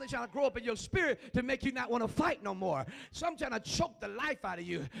 Something trying to grow up in your spirit to make you not want to fight no more. Something trying to choke the life out of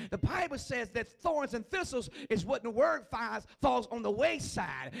you. The Bible says that thorns and thistles is what the word falls on the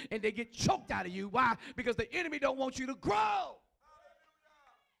wayside, and they get choked out of you. Why? Because the enemy don't want you to grow.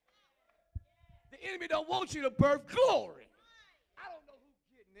 The enemy don't want you to birth glory. I don't know who's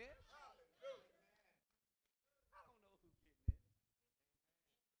getting this. I don't know who's getting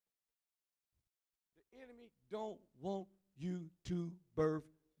it. The enemy don't want you to birth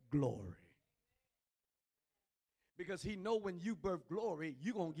glory. Because he know when you birth glory,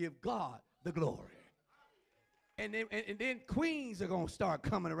 you're going to give God the glory. And then queens are going to start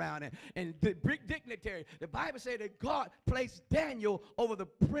coming around and the big dignitary. The Bible says that God placed Daniel over the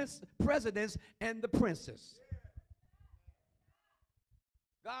presidents and the princes.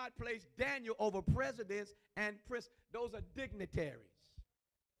 God placed Daniel over presidents and princes. Those are dignitaries.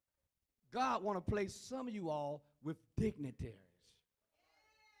 God want to place some of you all with dignitaries.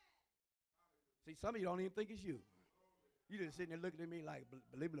 See, some of you don't even think it's you. You just sitting there looking at me like,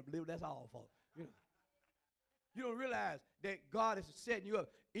 believe, that's all, folks. You don't realize that God is setting you up,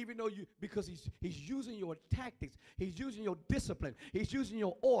 even though because he's using your tactics, he's using your discipline, he's using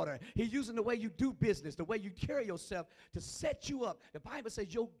your order, he's using the way you do business, the way you carry yourself to set you up. The Bible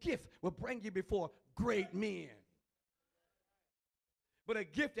says your gift will bring you before great men. But a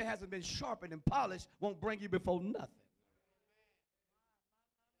gift that hasn't been sharpened and polished won't bring you before nothing.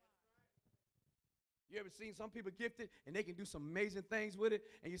 You ever seen some people gifted and they can do some amazing things with it,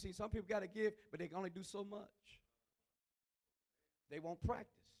 and you see some people got a gift but they can only do so much. They won't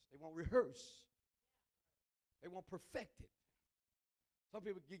practice. They won't rehearse. They won't perfect it. Some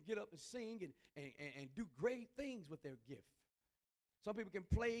people can get up and sing and do great things with their gift. Some people can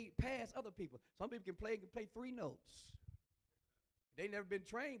play past other people. Some people can play 3 notes. They never been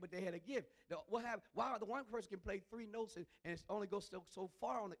trained, but they had a gift. Why the one person can play 3 notes and it only goes so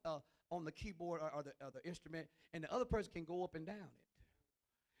far on the keyboard or the instrument, and the other person can go up and down it?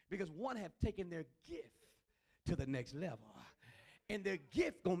 Because one have taken their gift to the next level. And their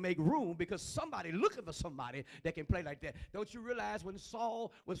gift gonna make room because somebody looking for somebody that can play like that. Don't you realize when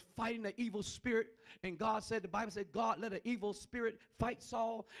Saul was fighting the evil spirit, and the Bible said God let an evil spirit fight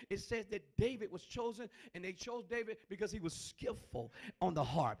Saul? It says that David was chosen, and they chose David because he was skillful on the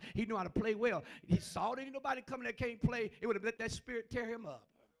harp. He knew how to play well. He saw that ain't nobody coming that can't play. It would have let that spirit tear him up.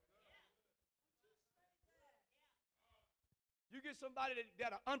 You get somebody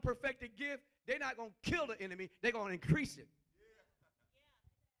that an unperfected gift, they're not gonna kill the enemy. They're gonna increase it.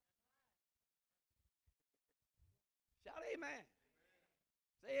 Shout amen.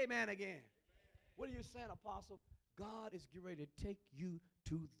 Say amen again. What are you saying, Apostle? God is getting ready to take you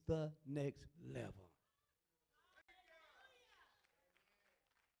to the next level.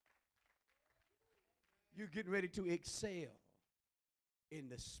 You're getting ready to excel in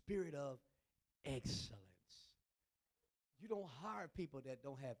the spirit of excellence. You don't hire people that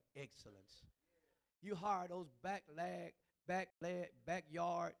don't have excellence. You hire those backyard,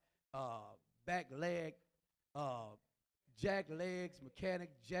 back leg, jack legs, mechanic,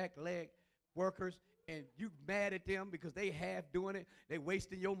 jack leg workers, and you mad at them because they half doing it. They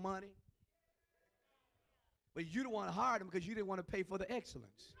wasting your money. But you don't want to hire them because you didn't want to pay for the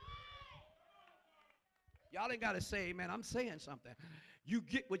excellence. Y'all ain't got to say, man, I'm saying something. You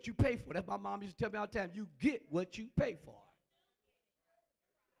get what you pay for. That's my mom used to tell me all the time. You get what you pay for.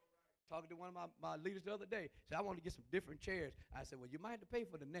 Talking to one of my leaders the other day. Said, I want to get some different chairs. I said, well, you might have to pay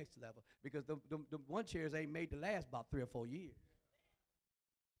for the next level because the one chairs ain't made to last about 3 or 4 years.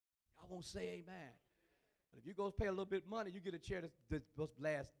 Y'all won't say amen. But if you go pay a little bit of money, you get a chair that's supposed to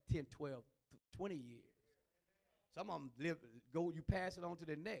last 10, 12, 20 years. Some of them you pass it on to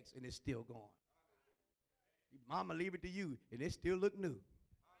the next, and it's still gone. Mama leave it to you, and it still look new.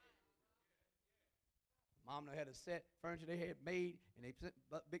 Mom had a set furniture they had made, and they sent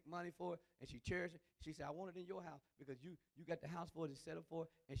big money for it, and she cherished it. She said, I want it in your house because you got the house for it, it's set up for it,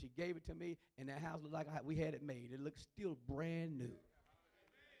 and she gave it to me, and that house looked like we had it made. It looks still brand new.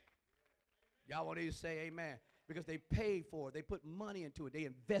 Y'all want to say amen? Because they paid for it. They put money into it. They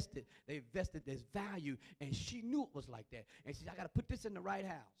invested. This value, and she knew it was like that. And she said, I got to put this in the right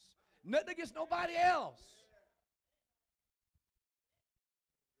house. Nothing against nobody else.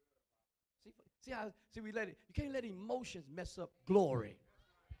 See, you can't let emotions mess up glory.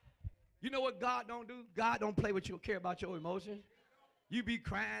 You know what God don't do? God don't play with you or care about your emotions. You be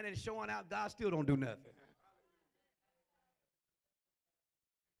crying and showing out, God still don't do nothing.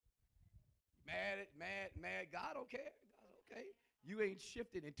 Mad. God don't care. God's okay. You ain't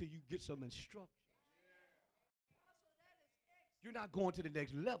shifted until you get some instruction. You're not going to the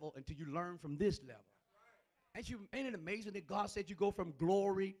next level until you learn from this level. Ain't it amazing that God said you go from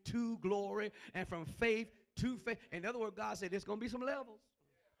glory to glory and from faith to faith? In other words, God said there's going to be some levels.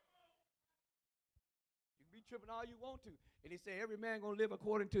 You can be tripping all you want to. And he said every man going to live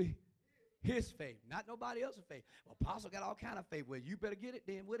according to his faith, not nobody else's faith. Well, Apostle got all kind of faith. Well, you better get it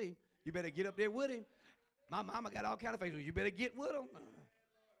then with him. You better get up there with him. My mama got all kind of faith. Well, you better get with him.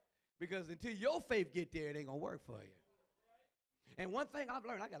 Because until your faith get there, it ain't going to work for you. And one thing I've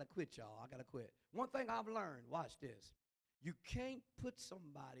learned, I got to quit, y'all. I got to quit. One thing I've learned, watch this. You can't put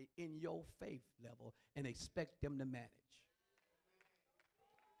somebody in your faith level and expect them to manage.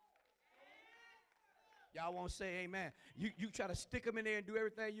 Y'all won't say amen. You try to stick them in there and do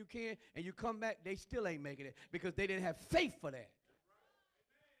everything you can, and you come back, they still ain't making it because they didn't have faith for that.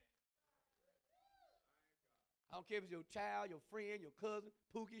 I don't care if it's your child, your friend, your cousin,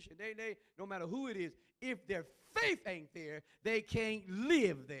 Pookie, Shanae, no matter who it is. If their faith ain't there, they can't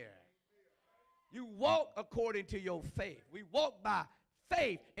live there. You walk according to your faith. We walk by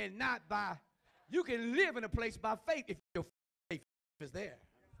faith and not by. You can live in a place by faith if your faith is there.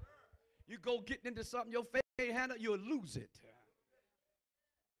 You go getting into something your faith can't handle, you'll lose it.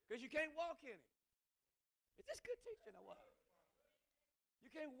 Because you can't walk in it. Is this good teaching or what? You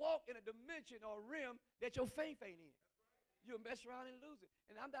can't walk in a dimension or a realm that your faith ain't in. You'll mess around and lose it.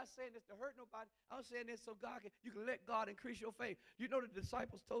 And I'm not saying this to hurt nobody. I'm saying this so you can let God increase your faith. You know the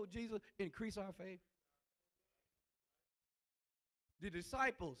disciples told Jesus, increase our faith. The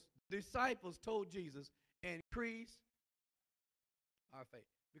disciples told Jesus, increase our faith.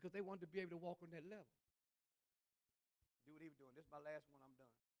 Because they wanted to be able to walk on that level. Do what he was doing. This is my last one. I'm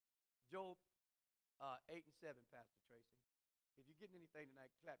done. Job 8 and 7, Pastor Tracy. If you're getting anything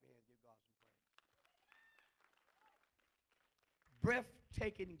tonight, clap your hands, give God some praise.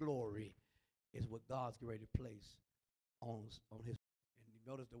 Breathtaking glory is what God's ready to place on his. And you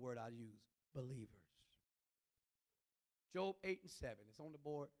notice the word I use, believers. Job 8 and 7. It's on the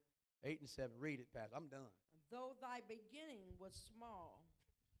board. 8 and 7. Read it, Pastor. I'm done. Though thy beginning was small,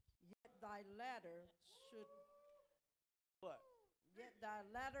 yet thy latter should. What? Yet thy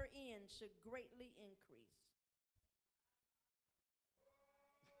latter end should greatly increase.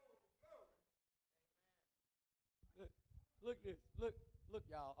 Look this. Look,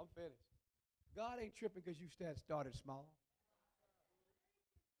 y'all. I'm finished. God ain't tripping because you started small.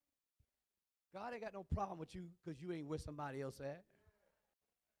 God ain't got no problem with you because you ain't where somebody else at.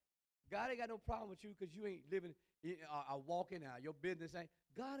 God ain't got no problem with you because you ain't living or walking out. Your business ain't.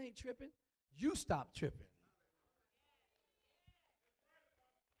 God ain't tripping. You stop tripping.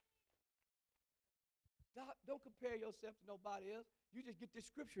 Don't compare yourself to nobody else. You just get this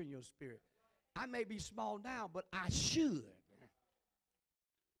scripture in your spirit. I may be small now, but I should.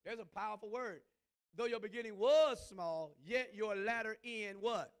 There's a powerful word. Though your beginning was small, yet your latter end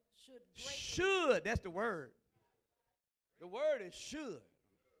what? Should. That's the word. The word is should.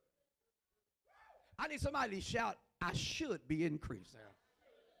 I need somebody to shout, I should be increased.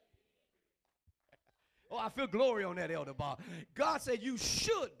 Oh, I feel glory on that, Elder Bob. God said you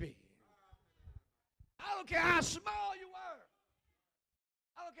should be. I don't care how small you are.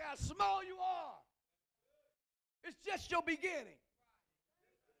 I don't care how small you are. It's just your beginning.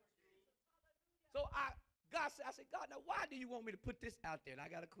 So I said, God, now why do you want me to put this out there? And I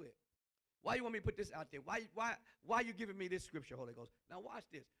got to quit. Why you want me to put this out there? Why are you giving me this scripture, Holy Ghost? Now watch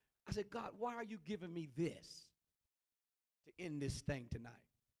this. I said, God, why are you giving me this to end this thing tonight?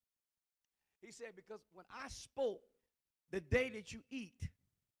 He said, because when I spoke the day that you eat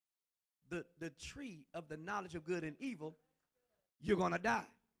the tree of the knowledge of good and evil, you're going to die.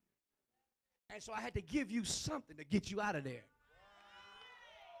 And so I had to give you something to get you out of there.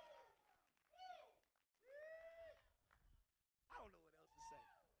 I don't know what else to say.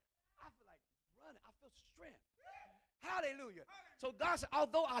 I feel like running. I feel strength. Hallelujah. So God said,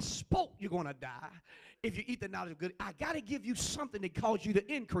 although I spoke you're going to die, if you eat the knowledge of good, I got to give you something that cause you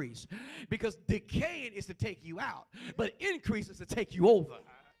to increase. Because decaying is to take you out, but increase is to take you over.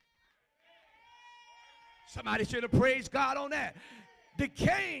 Somebody should have praised God on that.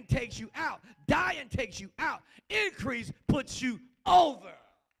 Decaying takes you out. Dying takes you out. Increase puts you over.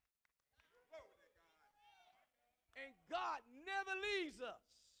 And God never leaves us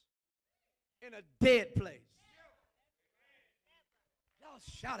in a dead place. Y'all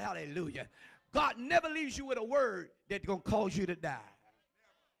shout hallelujah. God never leaves you with a word that's going to cause you to die.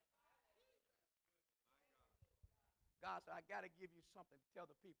 God said, I got to give you something to tell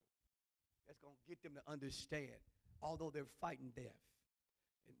the people that's going to get them to understand, although they're fighting death.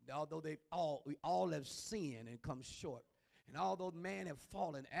 And although we all have sinned and come short. And although man have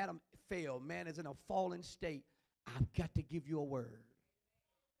fallen, Adam failed, man is in a fallen state, I've got to give you a word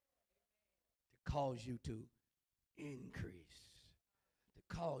to cause you to increase,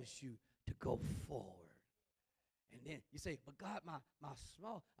 to cause you to go forward. And then you say, but God,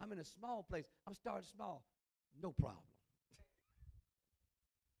 I'm in a small place. I'm starting small. No problem.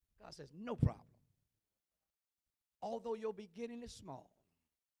 God says, no problem. Although your beginning is small,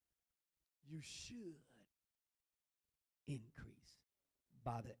 you should increase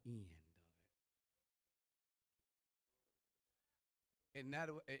by the end of it.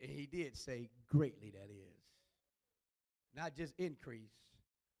 And he did say greatly, that is. Not just increase,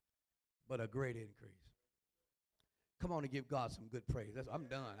 but a great increase. Come on and give God some good praise. I'm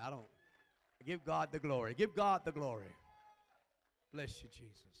done. Give God the glory. Give God the glory. Bless you,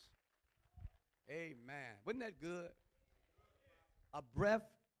 Jesus. Amen. Wasn't that good? A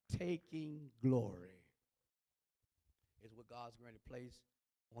breathtaking glory is what God's going to place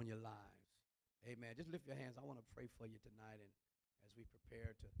on your lives. Amen. Just lift your hands. I want to pray for you tonight, and as we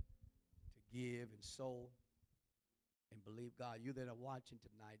prepare to give and sow and believe God, you that are watching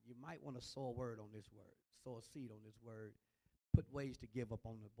tonight, you might want to sow a word on this word, sow a seed on this word, put ways to give up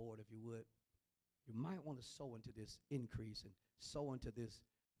on the board if you would. You might want to sow into this increase and sow into this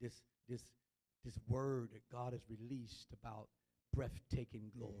word that God has released about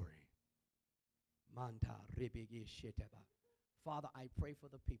breathtaking glory. Manta rebege shetaba. Father, I pray for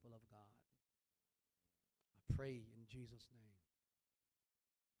the people of God. I pray in Jesus' name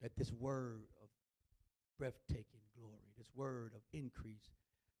that this word of breathtaking glory, this word of increase,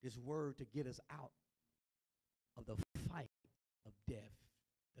 this word to get us out of the fight of death,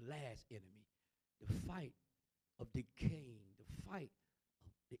 the last enemy, the fight of decaying, the fight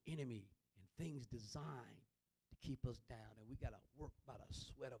of the enemy and things designed to keep us down. And we got to work by the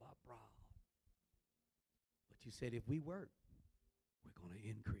sweat of our brow. But you said if we work, we're going to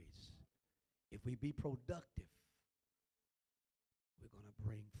increase. If we be productive, we're going to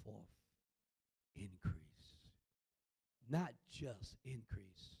bring forth increase. Not just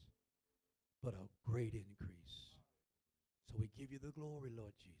increase, but a great increase. So we give you the glory,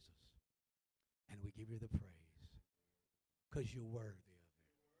 Lord Jesus, and we give you the praise because you're worthy of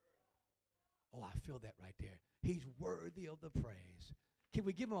it. Oh, I feel that right there. He's worthy of the praise. Can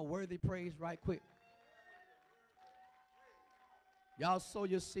we give him a worthy praise right quick? Y'all sow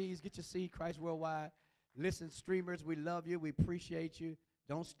your seeds. Get your seed, Christ Worldwide. Listen, streamers, we love you. We appreciate you.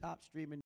 Don't stop streaming.